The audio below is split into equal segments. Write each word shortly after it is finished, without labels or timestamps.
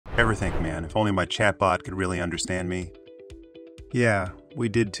Ever think, man, if only my chatbot could really understand me? Yeah, we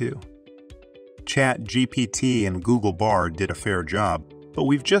did too. ChatGPT and Google Bard did a fair job, but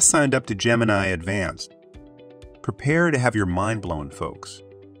we've just signed up to Gemini Advanced. Prepare to have your mind blown, folks.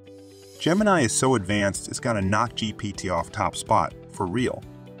 Gemini is so advanced, it's gonna knock GPT off top spot, for real.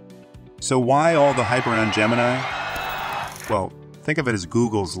 So why all the hype around Gemini? Well, think of it as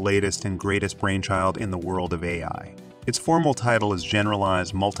Google's latest and greatest brainchild in the world of AI. Its formal title is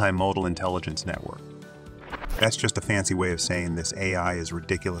Generalized Multimodal Intelligence Network. That's just a fancy way of saying this AI is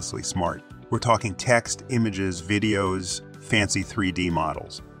ridiculously smart. We're talking text, images, videos, fancy 3D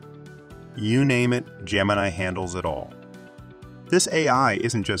models. You name it, Gemini handles it all. This AI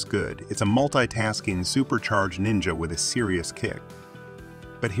isn't just good, it's a multitasking, supercharged ninja with a serious kick.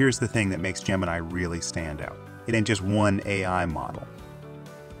 But here's the thing that makes Gemini really stand out. It ain't just one AI model.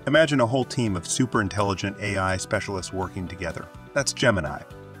 Imagine a whole team of super intelligent AI specialists working together. That's Gemini.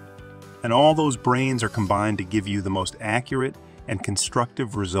 And all those brains are combined to give you the most accurate and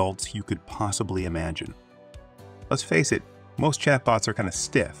constructive results you could possibly imagine. Let's face it, most chatbots are kind of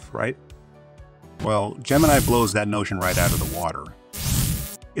stiff, right? Well, Gemini blows that notion right out of the water.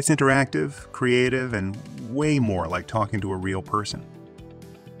 It's interactive, creative, and way more like talking to a real person.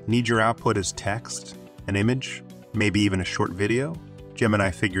 Need your output as text, an image, maybe even a short video?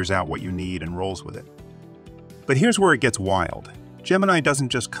 Gemini figures out what you need and rolls with it. But here's where it gets wild. Gemini doesn't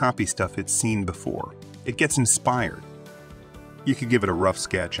just copy stuff it's seen before. It gets inspired. You could give it a rough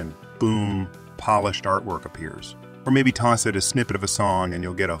sketch and boom, polished artwork appears. Or maybe toss it a snippet of a song and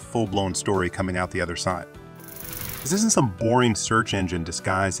you'll get a full-blown story coming out the other side. This isn't some boring search engine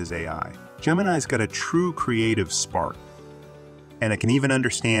disguised as AI. Gemini's got a true creative spark. And it can even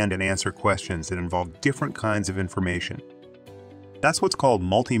understand and answer questions that involve different kinds of information. That's what's called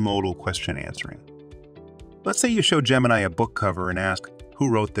multimodal question answering. Let's say you show Gemini a book cover and ask, who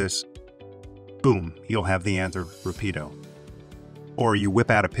wrote this? Boom, you'll have the answer, rapido. Or you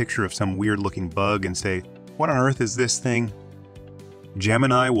whip out a picture of some weird-looking bug and say, what on earth is this thing?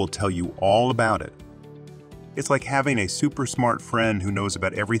 Gemini will tell you all about it. It's like having a super smart friend who knows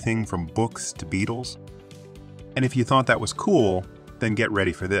about everything from books to Beatles. And if you thought that was cool, then get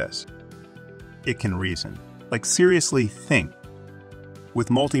ready for this. It can reason. Like seriously think. With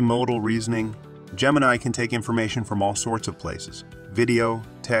multimodal reasoning, Gemini can take information from all sorts of places, video,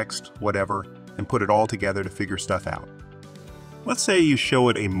 text, whatever, and put it all together to figure stuff out. Let's say you show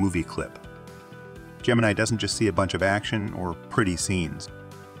it a movie clip. Gemini doesn't just see a bunch of action or pretty scenes.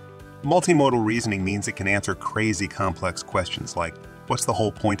 Multimodal reasoning means it can answer crazy complex questions like, what's the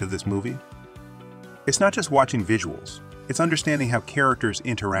whole point of this movie? It's not just watching visuals, it's understanding how characters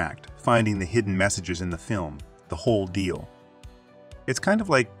interact, finding the hidden messages in the film, the whole deal. It's kind of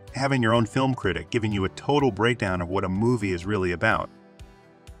like having your own film critic giving you a total breakdown of what a movie is really about.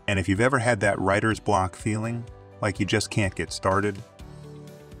 And if you've ever had that writer's block feeling, like you just can't get started,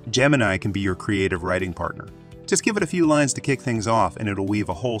 Gemini can be your creative writing partner. Just give it a few lines to kick things off and it'll weave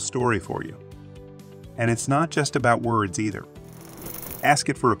a whole story for you. And it's not just about words either. Ask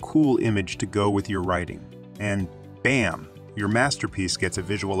it for a cool image to go with your writing, and bam, your masterpiece gets a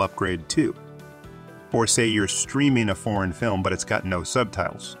visual upgrade too. Or say you're streaming a foreign film but it's got no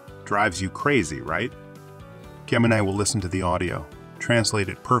subtitles. Drives you crazy, right? Gemini will listen to the audio, translate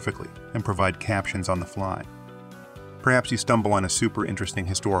it perfectly, and provide captions on the fly. Perhaps you stumble on a super interesting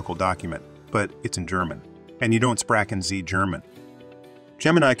historical document, but it's in German, and you don't sprachen Sie German.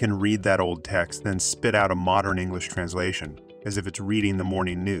 Gemini can read that old text, then spit out a modern English translation, as if it's reading the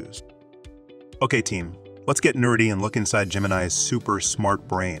morning news. Okay team, let's get nerdy and look inside Gemini's super smart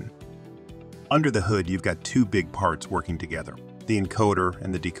brain. Under the hood, you've got two big parts working together, the encoder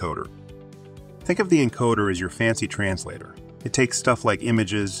and the decoder. Think of the encoder as your fancy translator. It takes stuff like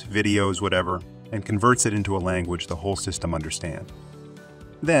images, videos, whatever, and converts it into a language the whole system understands.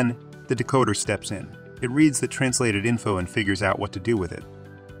 Then, the decoder steps in. It reads the translated info and figures out what to do with it.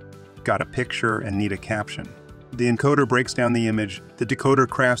 Got a picture and need a caption. The encoder breaks down the image, the decoder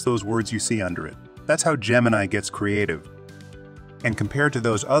crafts those words you see under it. That's how Gemini gets creative. And compared to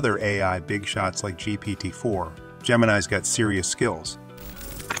those other AI big shots like GPT-4, Gemini's got serious skills.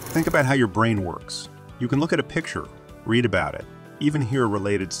 Think about how your brain works. You can look at a picture, read about it, even hear a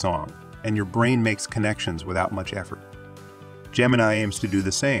related song, and your brain makes connections without much effort. Gemini aims to do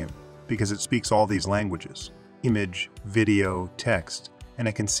the same because it speaks all these languages: image, video, text, and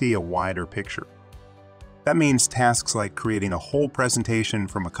it can see a wider picture. That means tasks like creating a whole presentation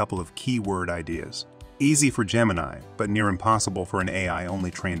from a couple of keyword ideas. Easy for Gemini, but near impossible for an AI only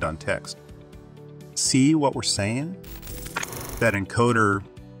trained on text. See what we're saying? That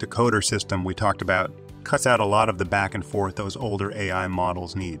encoder-decoder system we talked about Cuts out a lot of the back and forth those older AI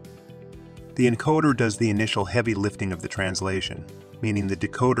models need. The encoder does the initial heavy lifting of the translation, meaning the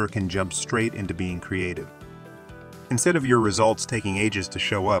decoder can jump straight into being creative. Instead of your results taking ages to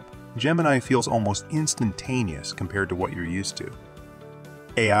show up, Gemini feels almost instantaneous compared to what you're used to.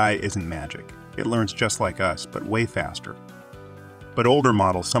 AI isn't magic. It learns just like us, but way faster. But older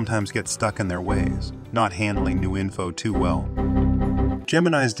models sometimes get stuck in their ways, not handling new info too well.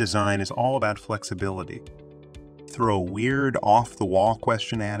 Gemini's design is all about flexibility. Throw a weird, off-the-wall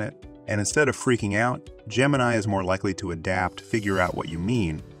question at it, and instead of freaking out, Gemini is more likely to adapt, figure out what you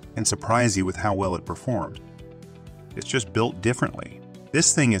mean, and surprise you with how well it performs. It's just built differently.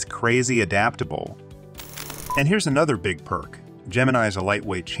 This thing is crazy adaptable. And here's another big perk. Gemini is a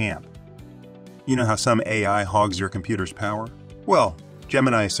lightweight champ. You know how some AI hogs your computer's power? Well,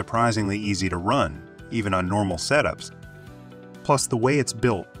 Gemini is surprisingly easy to run, even on normal setups. Plus, the way it's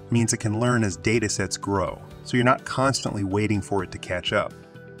built means it can learn as datasets grow, so you're not constantly waiting for it to catch up.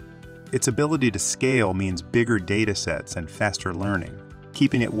 Its ability to scale means bigger datasets and faster learning,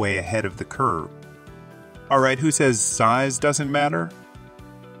 keeping it way ahead of the curve. Alright, who says size doesn't matter?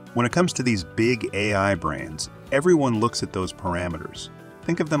 When it comes to these big AI brains, everyone looks at those parameters.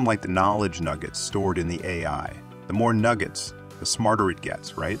 Think of them like the knowledge nuggets stored in the AI. The more nuggets, the smarter it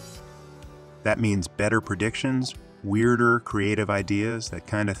gets, right? That means better predictions, weirder creative ideas, that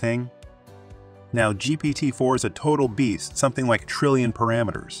kind of thing. Now, GPT-4 is a total beast, something like a trillion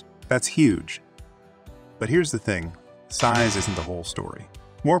parameters. That's huge. But here's the thing, size isn't the whole story.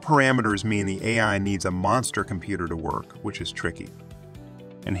 More parameters mean the AI needs a monster computer to work, which is tricky.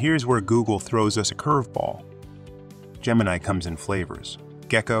 And here's where Google throws us a curveball. Gemini comes in flavors: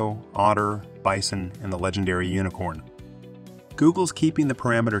 gecko, otter, bison, and the legendary unicorn. Google's keeping the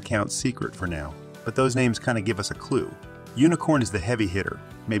parameter count secret for now, but those names kind of give us a clue. Unicorn is the heavy hitter,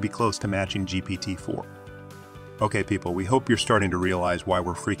 maybe close to matching GPT-4. Okay people, we hope you're starting to realize why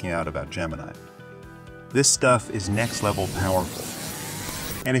we're freaking out about Gemini. This stuff is next level powerful.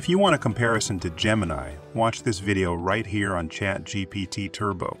 And if you want a comparison to Gemini, watch this video right here on ChatGPT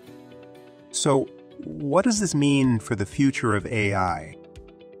Turbo. So, what does this mean for the future of AI?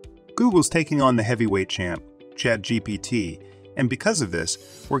 Google's taking on the heavyweight champ, ChatGPT, and because of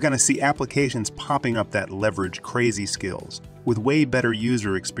this, we're going to see applications popping up that leverage crazy skills, with way better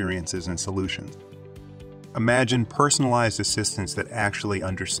user experiences and solutions. Imagine personalized assistants that actually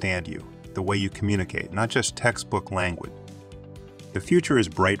understand you, the way you communicate, not just textbook language. The future is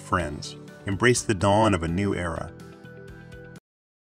bright, friends. Embrace the dawn of a new era.